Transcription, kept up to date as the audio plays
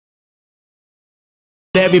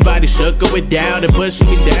Everybody shook it down and pushing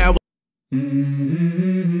me down.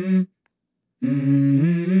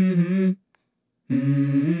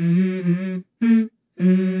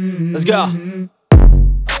 Let's go.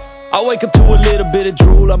 I wake up to a little bit of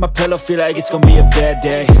drool on my pillow, feel like it's gonna be a bad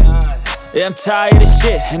day. Yeah, I'm tired of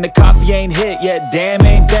shit, and the coffee ain't hit yet, damn,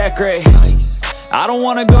 ain't that great. I don't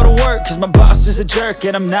wanna go to work, cause my boss is a jerk,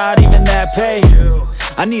 and I'm not even that paid.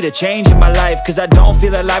 I need a change in my life, cause I don't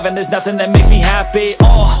feel alive, and there's nothing that makes me happy.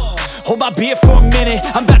 Hold my beer for a minute,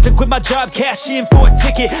 I'm about to quit my job, cash in for a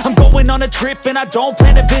ticket. I'm going on a trip and I don't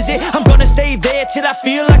plan to visit. I'm gonna stay there till I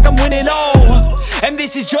feel like I'm winning, and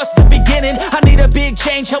this is just the beginning. I need a big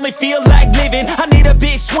change, help me feel like living. I need a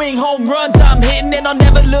big swing, home runs I'm hitting, and I'll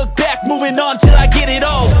never look back, moving on till I get it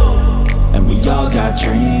all. And we all got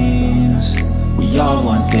dreams, we all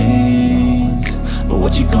want things, but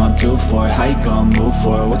what you gonna do for it? How you gonna move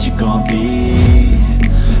for it? What you gonna be?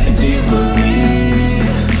 And do you believe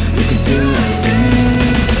you can do anything?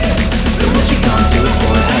 But what you gonna do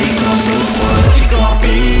for it? How you gonna move for it? What you gonna be?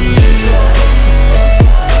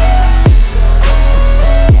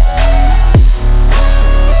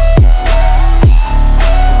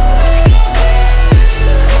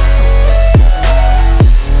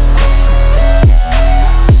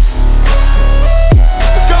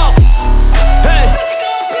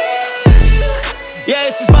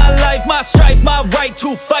 My strife, my right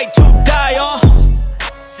to fight, to die on.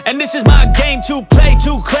 And this is my game to play,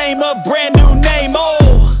 to claim a brand new name,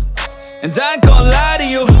 And I ain't gonna lie to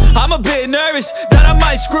you, I'm a bit nervous that I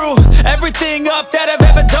might screw everything up that I've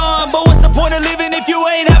ever done. But what's the point of living if you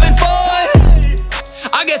ain't having fun?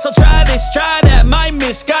 I guess I'll try this, try that, might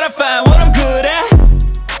miss, gotta find what I'm good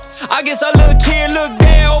at. I guess I look here, look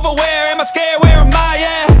there, over where am I scared, where am I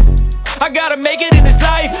at? I gotta make it in this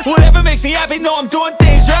life, whatever makes me happy, know I'm doing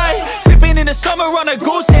things right. Sipping in the summer on a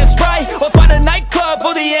goose and Sprite, or find a nightclub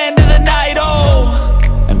for the end of the night,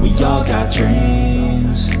 And we all got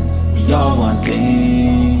dreams, we all want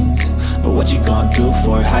things, but what you gonna do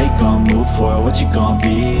for it? How you gonna move for it? What you gonna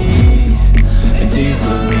be? And do you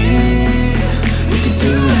believe